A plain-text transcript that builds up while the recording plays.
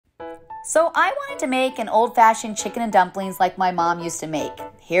So I wanted to make an old-fashioned chicken and dumplings like my mom used to make.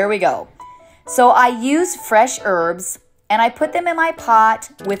 Here we go. So I used fresh herbs and I put them in my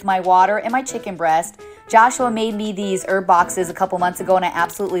pot with my water and my chicken breast. Joshua made me these herb boxes a couple months ago and I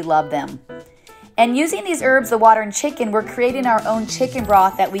absolutely love them. And using these herbs, the water and chicken, we're creating our own chicken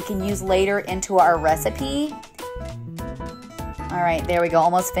broth that we can use later into our recipe. All right, there we go.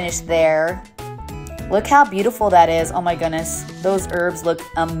 Almost finished there. Look how beautiful that is. Oh my goodness. Those herbs look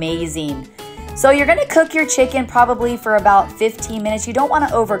amazing. So you're going to cook your chicken probably for about 15 minutes. You don't want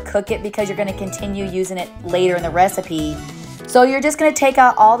to overcook it because you're going to continue using it later in the recipe. So you're just going to take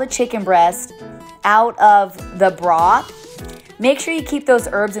out all the chicken breast out of the broth. Make sure you keep those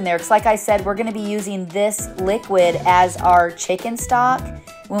herbs in there because like I said, we're going to be using this liquid as our chicken stock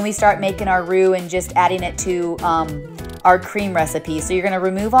when we start making our roux and just adding it to our cream recipe. So you're going to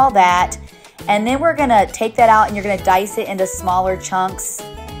remove all that. And then we're gonna take that out and you're gonna dice it into smaller chunks.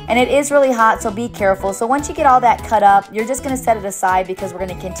 And it is really hot, so be careful. So once you get all that cut up, you're just gonna set it aside because we're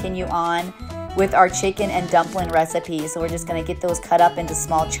gonna continue on with our chicken and dumpling recipe. So we're just gonna get those cut up into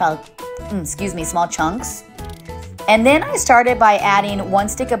small chunks. And then I started by adding 1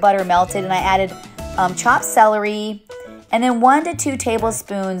 stick of butter melted, and I added chopped celery, and then 1 to 2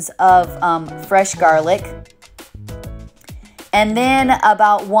 tablespoons of fresh garlic. And then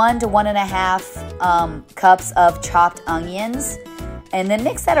about 1 to 1.5 cups of chopped onions. And then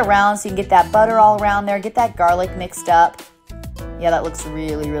mix that around so you can get that butter all around there. Get that garlic mixed up. Yeah, that looks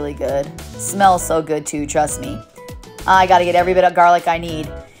really, really good. Smells so good too, trust me. I got to get every bit of garlic I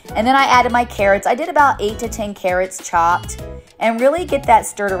need. And then I added my carrots. I did about 8 to 10 carrots chopped. And really get that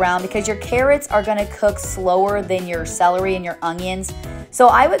stirred around because your carrots are going to cook slower than your celery and your onions. So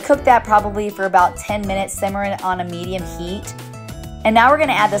I would cook that probably for about 10 minutes, simmering on a medium heat. And now we're going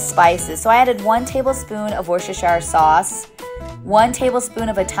to add the spices. So I added 1 tablespoon of Worcestershire sauce, 1 tablespoon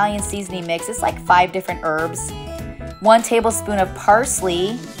of Italian seasoning mix. It's like 5 different herbs. 1 tablespoon of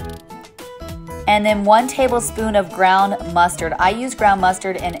parsley. And then 1 tablespoon of ground mustard. I use ground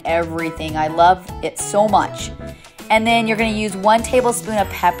mustard in everything. I love it so much. And then you're going to use 1 tablespoon of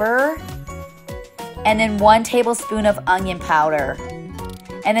pepper. And then 1 tablespoon of onion powder.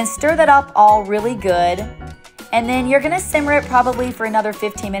 And then stir that up all really good. And then you're going to simmer it probably for another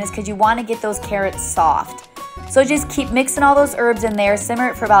 15 minutes because you want to get those carrots soft. So just keep mixing all those herbs in there. Simmer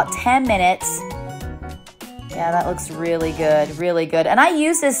it for about 10 minutes. Yeah, that looks really good, really good. And I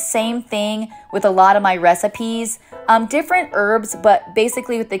use this same thing with a lot of my recipes. Different herbs, but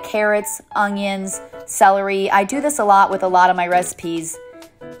basically with the carrots, onions, celery. I do this a lot with a lot of my recipes.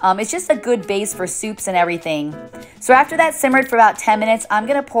 It's just a good base for soups and everything. So after that simmered for about 10 minutes, I'm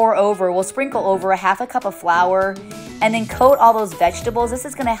going to we'll sprinkle over a 1/2 cup of flour and then coat all those vegetables. This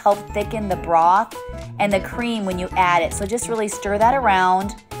is going to help thicken the broth and the cream when you add it. So just really stir that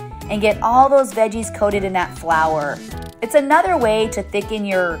around and get all those veggies coated in that flour. It's another way to thicken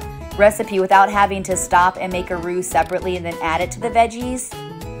your recipe without having to stop and make a roux separately and then add it to the veggies.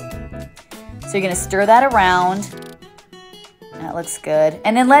 So you're going to stir that around. That looks good.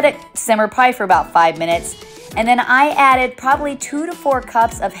 And then let it simmer probably for about 5 minutes. And then I added probably 2 to 4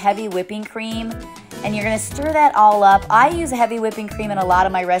 cups of heavy whipping cream. And you're going to stir that all up. I use heavy whipping cream in a lot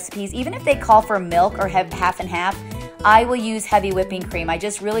of my recipes. Even if they call for milk or have half and half, I will use heavy whipping cream. I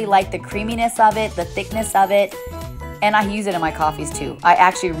just really like the creaminess of it, the thickness of it. And I use it in my coffees too. I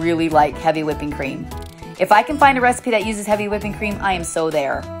actually really like heavy whipping cream. If I can find a recipe that uses heavy whipping cream, I am so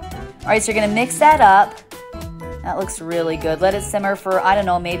there. All right, so you're going to mix that up. That looks really good. Let it simmer for, I don't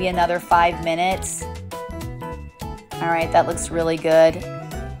know, maybe another 5 minutes. All right, that looks really good.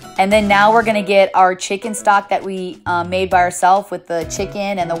 And then now we're gonna get our chicken stock that we made by ourselves with the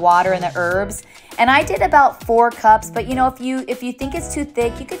chicken and the water and the herbs. And I did about 4 cups, but you know, if you think it's too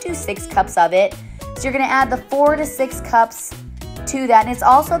thick, you could do 6 cups of it. So you're gonna add the 4 to 6 cups to that. And it's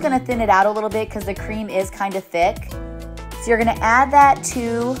also gonna thin it out a little bit because the cream is kind of thick. So you're gonna add that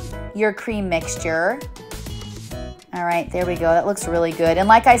to your cream mixture. All right, there we go. That looks really good. And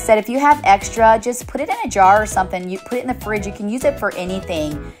like I said, if you have extra, just put it in a jar or something. You put it in the fridge. You can use it for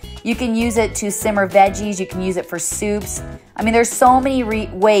anything. You can use it to simmer veggies. You can use it for soups. I mean, there's so many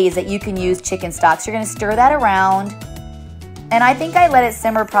ways that you can use chicken stock. So you're going to stir that around. And I think I let it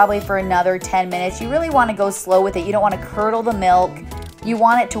simmer probably for another 10 minutes. You really want to go slow with it. You don't want to curdle the milk. You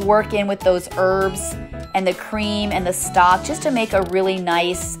want it to work in with those herbs and the cream and the stock just to make a really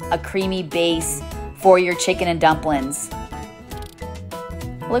nice, creamy base for your chicken and dumplings.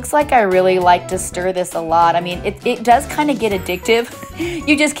 Looks like I really like to stir this a lot. I mean, it does kind of get addictive.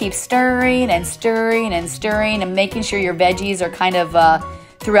 You just keep stirring and stirring and stirring and making sure your veggies are kind of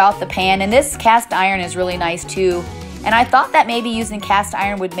throughout the pan. And this cast iron is really nice too. And I thought that maybe using cast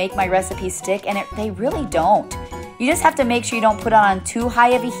iron would make my recipe stick, and they really don't. You just have to make sure you don't put it on too high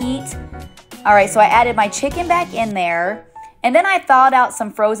of a heat. All right, so I added my chicken back in there, and then I thawed out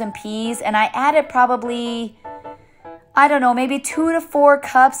some frozen peas, and I added probably, I don't know, maybe 2 to 4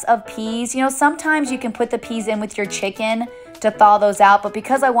 cups of peas. You know, sometimes you can put the peas in with your chicken to thaw those out, but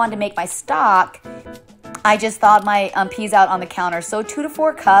because I wanted to make my stock, I just thawed my peas out on the counter. So 2 to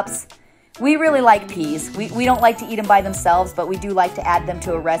 4 cups. We really like peas. We don't like to eat them by themselves, but we do like to add them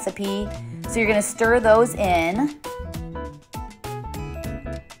to a recipe. So you're gonna stir those in.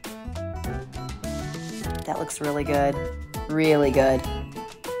 That looks really good, really good.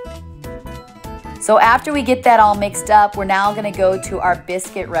 So after we get that all mixed up, we're now gonna go to our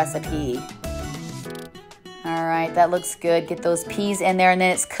biscuit recipe. All right, that looks good. Get those peas in there, and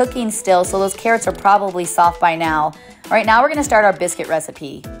then it's cooking still, so those carrots are probably soft by now. All right, now we're gonna start our biscuit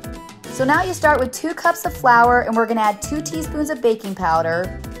recipe. So now you start with 2 cups of flour, and we're gonna add 2 teaspoons of baking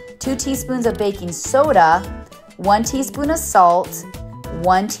powder, 2 teaspoons of baking soda, 1 teaspoon of salt,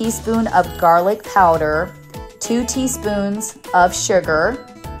 1 teaspoon of garlic powder, 2 teaspoons of sugar,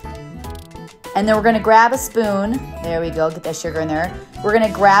 and then we're gonna grab a spoon. There we go, get that sugar in there. We're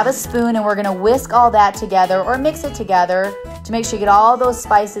gonna grab a spoon and we're gonna whisk all that together or mix it together to make sure you get all those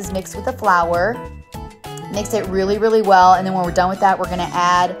spices mixed with the flour. Mix it really, really well, and then when we're done with that, we're gonna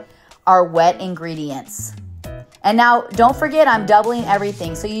add our wet ingredients. And now, don't forget, I'm doubling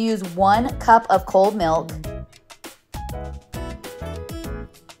everything. So you use 1 cup of cold milk,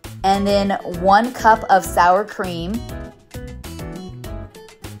 and then 1 cup of sour cream,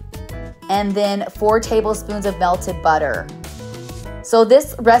 and then 4 tablespoons of melted butter. So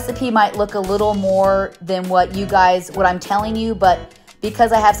this recipe might look a little more than what I'm telling you, but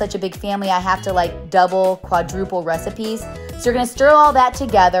because I have such a big family, I have to like double, quadruple recipes. So you're gonna stir all that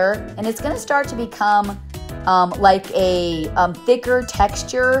together, and it's gonna start to become like a thicker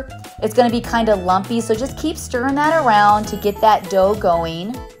texture. It's gonna be kind of lumpy, so just keep stirring that around to get that dough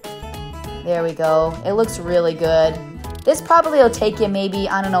going. There we go. It looks really good. This probably will take you maybe,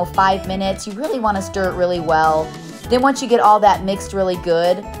 I don't know, 5 minutes. You really want to stir it really well. Then once you get all that mixed really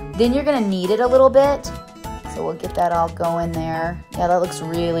good, then you're going to knead it a little bit. So we'll get that all going there. Yeah, that looks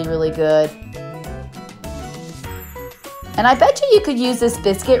really, really good. And I bet you could use this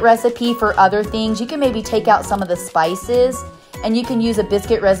biscuit recipe for other things. You can maybe take out some of the spices, and you can use a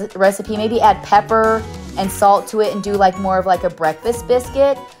biscuit recipe, maybe add pepper and salt to it and do like more of like a breakfast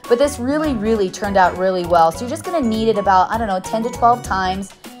biscuit. But this really, really turned out really well. So you're just gonna knead it about, I don't know, 10 to 12 times.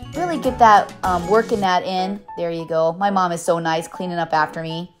 Really get that, working that in. There you go. My mom is so nice cleaning up after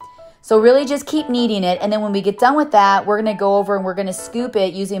me. So really just keep kneading it. And then when we get done with that, we're gonna go over and we're gonna scoop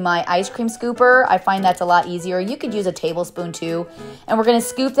it using my ice cream scooper. I find that's a lot easier. You could use a tablespoon too. And we're gonna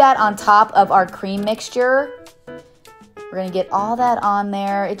scoop that on top of our cream mixture. We're gonna get all that on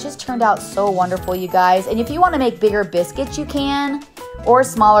there. It just turned out so wonderful, you guys. And if you wanna make bigger biscuits, you can, or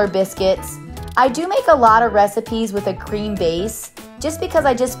smaller biscuits. I do make a lot of recipes with a cream base, just because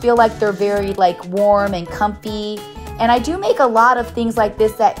I just feel like they're very like warm and comfy. And I do make a lot of things like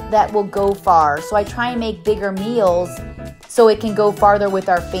this that will go far. So I try and make bigger meals so it can go farther with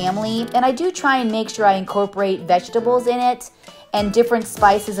our family. And I do try and make sure I incorporate vegetables in it and different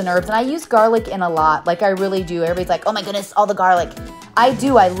spices and herbs. And I use garlic in a lot, like I really do. Everybody's like, oh my goodness, all the garlic. I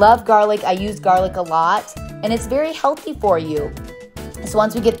do, I love garlic. I use garlic a lot, and it's very healthy for you. So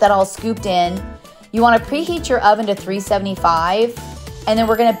once we get that all scooped in, you wanna preheat your oven to 375, and then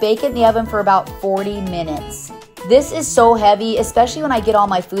we're gonna bake it in the oven for about 40 minutes. This is so heavy, especially when I get all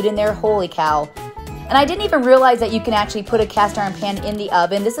my food in there, holy cow. And I didn't even realize that you can actually put a cast iron pan in the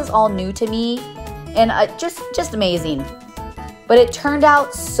oven. This is all new to me, and just amazing. But it turned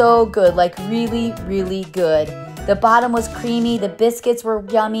out so good, like really, really good. The bottom was creamy, the biscuits were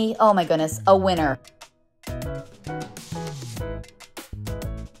yummy. Oh my goodness, a winner.